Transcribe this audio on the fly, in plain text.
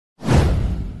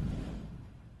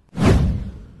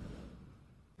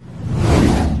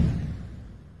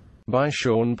By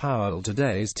Shaun Powell.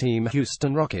 Today's team: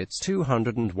 Houston Rockets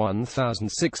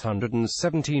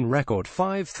 201,617 record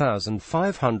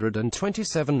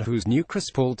 5,527 whose new Chris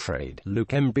Paul trade, Luke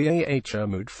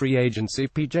Mbah free agency,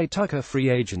 PJ Tucker free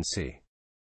agency,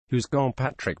 who's gone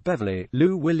Patrick Beverley,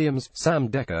 Lou Williams, Sam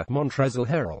Dekker, Montrezl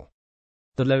Harrell.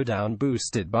 The lowdown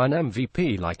boosted by an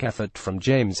MVP-like effort from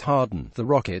James Harden. The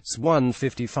Rockets won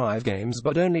 55 games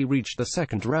but only reached the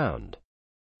second round.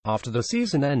 After the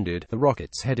season ended, the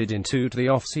Rockets headed into the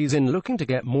offseason looking to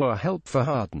get more help for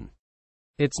Harden.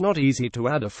 It's not easy to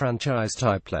add a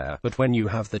franchise-type player, but when you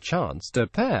have the chance to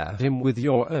pair him with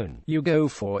your own, you go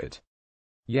for it.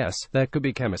 Yes, there could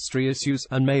be chemistry issues,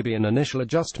 and maybe an initial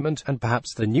adjustment, and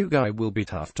perhaps the new guy will be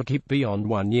tough to keep beyond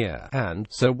 1 year. And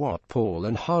so what? Paul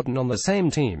and Harden on the same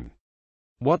team.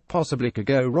 What possibly could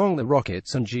go wrong? The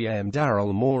Rockets and GM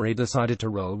Daryl Morey decided to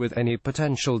roll with any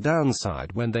potential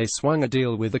downside when they swung a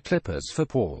deal with the Clippers for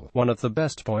Paul, one of the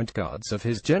best point guards of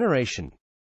his generation.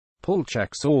 Paul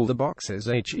checks all the boxes.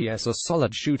 He's a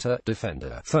solid shooter,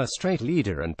 defender, first-rate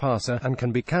leader and passer, and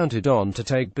can be counted on to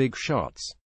take big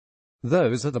shots.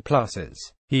 Those are the pluses.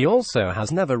 He also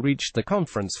has never reached the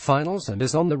conference finals and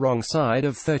is on the wrong side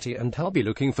of 30, and he'll be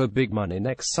looking for big money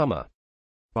next summer.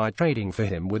 By trading for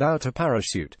him without a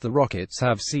parachute, the Rockets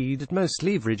have ceded most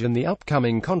leverage in the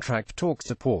upcoming contract talks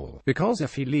to Paul, because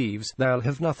if he leaves, they'll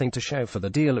have nothing to show for the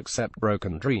deal except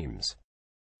broken dreams.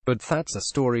 But that's a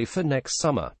story for next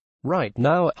summer. Right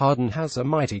now, Harden has a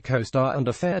mighty co-star and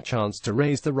a fair chance to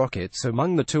raise the Rockets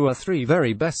among the 2 or 3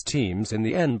 very best teams in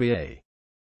the NBA.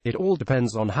 It all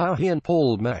depends on how he and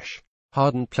Paul mesh.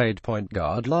 Harden played point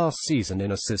guard last season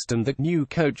in a system that new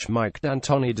coach Mike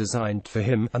D'Antoni designed for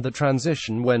him, and the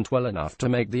transition went well enough to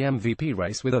make the MVP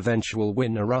race with eventual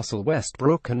winner Russell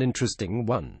Westbrook an interesting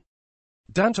one.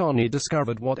 D'Antoni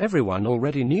discovered what everyone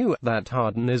already knew, that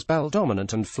Harden is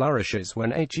ball-dominant and flourishes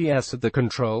when he's at the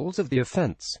controls of the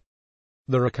offense.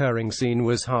 The recurring scene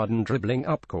was Harden dribbling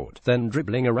upcourt, then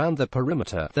dribbling around the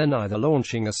perimeter, then either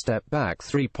launching a step-back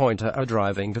three-pointer or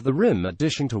driving to the rim,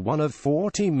 dishing to one of 4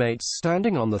 teammates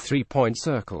standing on the three-point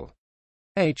circle.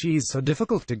 He's so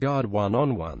difficult to guard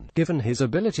one-on-one, given his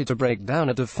ability to break down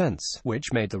a defense,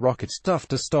 which made the Rockets tough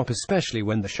to stop, especially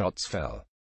when the shots fell.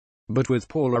 But with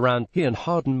Paul around, he and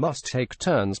Harden must take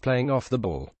turns playing off the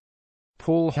ball.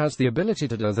 Paul has the ability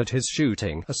to do that. His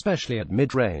shooting, especially at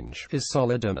mid-range, is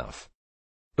solid enough.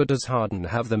 But does Harden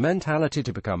have the mentality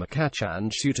to become a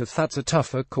catch-and-shooter? That's a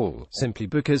tougher call, simply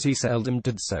because he seldom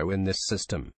did so in this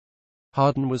system.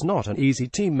 Harden was not an easy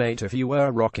teammate if you were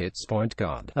a Rockets point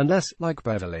guard, unless, like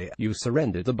Beverley, you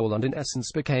surrendered the ball and in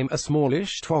essence became a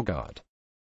smallish twelve guard.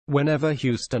 Whenever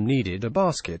Houston needed a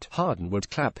basket, Harden would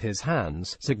clap his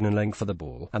hands, signaling for the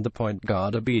ball, and the point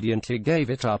guard obediently gave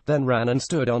it up, then ran and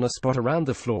stood on a spot around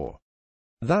the floor.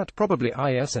 That probably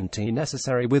isn't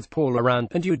necessary with Paul around,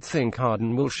 and you'd think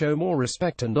Harden will show more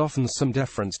respect and often some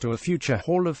deference to a future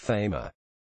Hall of Famer.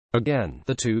 Again,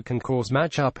 the two can cause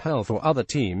matchup hell for other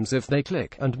teams if they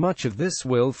click, and much of this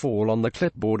will fall on the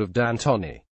clipboard of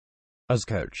D'Antoni. As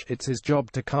coach, it's his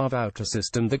job to carve out a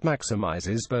system that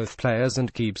maximizes both players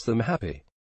and keeps them happy.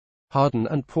 Harden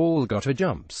and Paul got a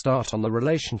jump start on the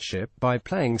relationship by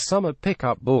playing summer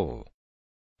pickup ball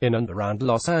in and around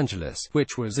Los Angeles,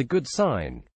 which was a good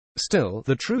sign. Still,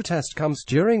 the true test comes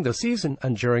during the season,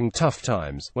 and during tough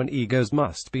times, when egos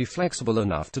must be flexible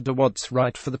enough to do what's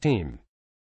right for the team.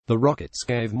 The Rockets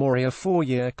gave Morey a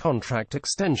 4-year contract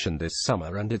extension this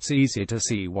summer, and it's easy to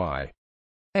see why.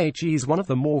 He's one of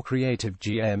the more creative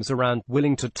GMs around,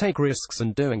 willing to take risks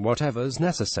and doing whatever's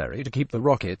necessary to keep the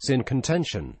Rockets in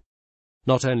contention.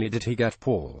 Not only did he get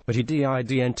Paul, but he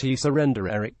didn't surrender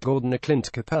Eric Gordon or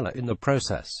Clint Capella in the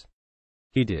process.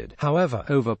 He did, however,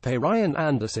 overpay Ryan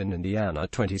Anderson in Indiana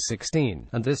 2016,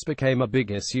 and this became a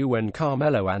big issue when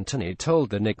Carmelo Anthony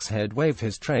told the Knicks he'd waive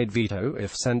his trade veto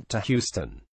if sent to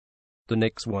Houston. The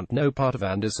Knicks want no part of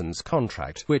Anderson's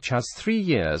contract, which has 3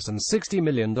 years and $60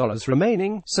 million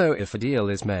remaining, so if a deal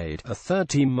is made, a third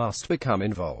team must become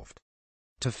involved.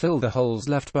 To fill the holes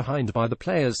left behind by the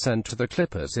players sent to the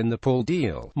Clippers in the Paul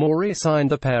deal, Morey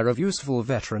signed a pair of useful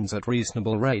veterans at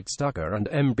reasonable rates, Tucker and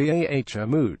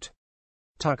Mbah.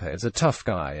 Tucker is a tough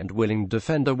guy and willing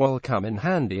defender, will come in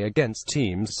handy against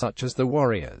teams such as the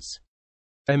Warriors.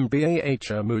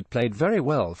 Mbah played very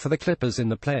well for the Clippers in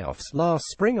the playoffs last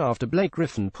spring after Blake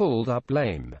Griffin pulled up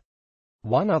lame.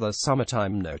 One other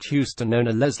summertime note: Houston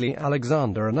owner Leslie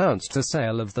Alexander announced the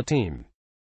sale of the team.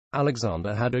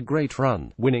 Alexander had a great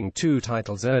run, winning 2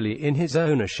 titles early in his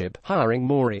ownership, hiring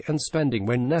Morey and spending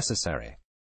when necessary.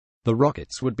 The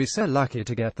Rockets would be so lucky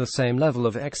to get the same level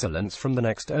of excellence from the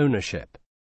next ownership.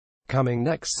 Coming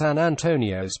next, San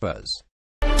Antonio Spurs.